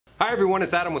Hi everyone,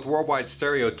 it's Adam with Worldwide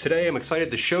Stereo. Today I'm excited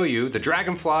to show you the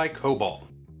DragonFly Cobalt.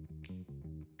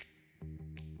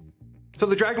 So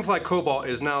the DragonFly Cobalt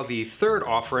is now the third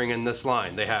offering in this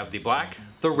line. They have the black,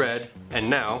 the red, and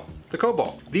now the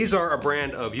Cobalt. These are a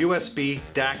brand of USB,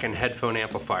 DAC, and headphone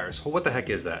amplifiers. Well, what the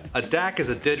heck is that? A DAC is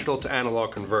a digital to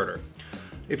analog converter.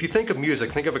 If you think of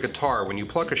music, think of a guitar. When you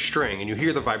pluck a string and you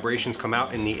hear the vibrations come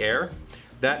out in the air,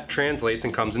 that translates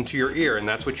and comes into your ear, and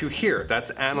that's what you hear. That's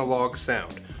analog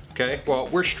sound. Okay, well,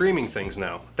 we're streaming things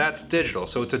now. That's digital,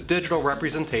 so it's a digital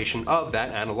representation of that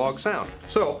analog sound.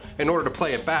 So, in order to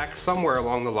play it back, somewhere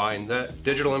along the line, that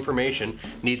digital information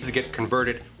needs to get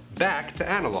converted back to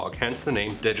analog, hence the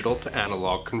name digital to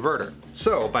analog converter.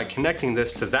 So, by connecting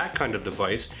this to that kind of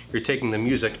device, you're taking the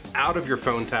music out of your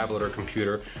phone, tablet, or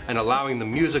computer and allowing the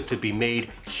music to be made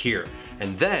here.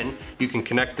 And then you can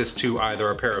connect this to either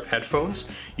a pair of headphones,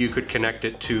 you could connect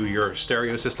it to your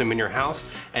stereo system in your house,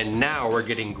 and now we're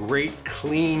getting great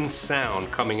clean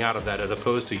sound coming out of that as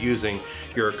opposed to using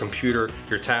your computer,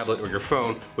 your tablet, or your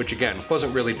phone, which again,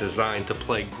 wasn't really designed to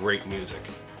play great music.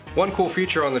 One cool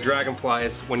feature on the DragonFly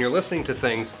is when you're listening to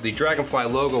things, the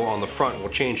DragonFly logo on the front will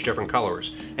change different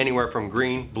colors, anywhere from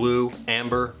green, blue,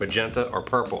 amber, magenta, or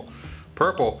purple.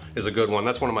 Purple is a good one.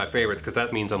 That's one of my favorites because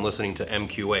that means I'm listening to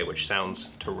MQA, which sounds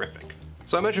terrific.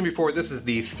 So I mentioned before, this is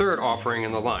the third offering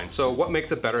in the line. So what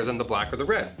makes it better than the black or the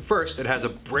red? First, it has a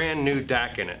brand new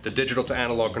DAC in it. The digital to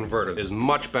analog converter is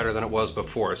much better than it was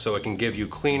before, so it can give you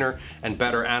cleaner and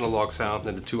better analog sound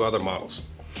than the two other models.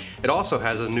 It also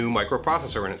has a new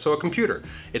microprocessor in it, so a computer.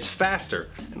 It's faster,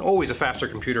 and always a faster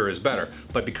computer is better,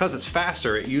 but because it's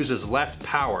faster, it uses less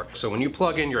power. So when you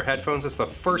plug in your headphones, it's the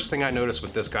first thing I noticed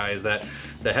with this guy is that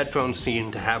the headphones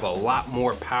seem to have a lot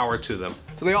more power to them.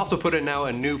 So they also put in now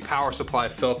a new power supply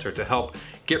filter to help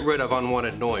get rid of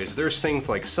unwanted noise. There's things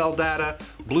like cell data,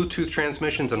 Bluetooth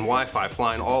transmissions, and Wi-Fi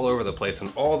flying all over the place,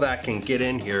 and all that can get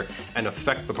in here and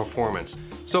affect the performance.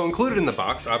 So included in the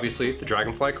box, obviously, the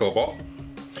DragonFly Cobalt.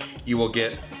 You will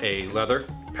get a leather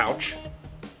pouch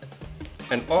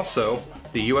and also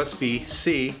the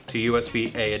USB-C to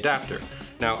USB-A adapter.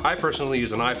 Now, I personally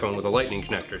use an iPhone with a lightning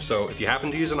connector, so if you happen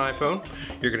to use an iPhone,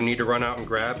 you're going to need to run out and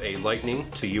grab a lightning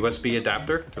to USB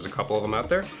adapter. There's a couple of them out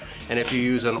there. And if you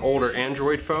use an older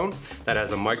Android phone that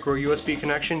has a micro USB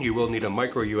connection, you will need a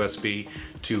micro USB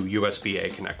to USB-A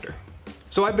connector.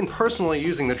 So I've been personally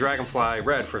using the DragonFly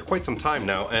Red for quite some time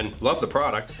now and love the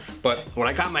product, but when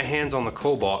I got my hands on the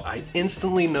Cobalt, I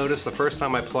instantly noticed the first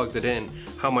time I plugged it in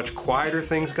how much quieter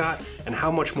things got and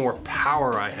how much more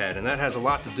power I had, and that has a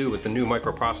lot to do with the new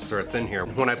microprocessor that's in here.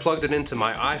 When I plugged it into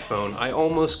my iPhone, I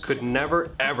almost could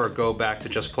never ever go back to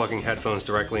just plugging headphones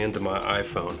directly into my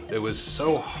iPhone. It was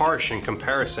so harsh in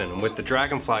comparison, and with the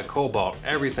DragonFly Cobalt,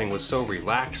 everything was so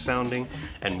relaxed sounding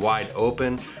and wide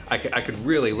open. I could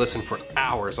really listen for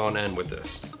hours on end with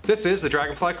this. This is the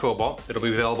DragonFly Cobalt. It'll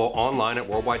be available online at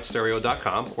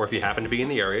worldwidestereo.com, or if you happen to be in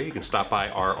the area, you can stop by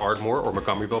our Ardmore or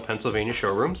Montgomeryville, Pennsylvania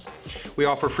showrooms. We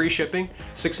offer free shipping,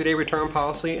 60-day return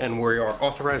policy, and we are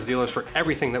authorized dealers for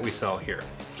everything that we sell here.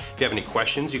 If you have any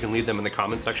questions, you can leave them in the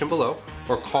comment section below,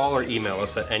 or call or email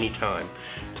us at any time.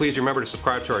 Please remember to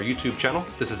subscribe to our YouTube channel.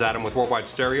 This is Adam with Worldwide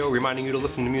Stereo, reminding you to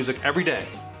listen to music every day.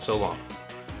 So long.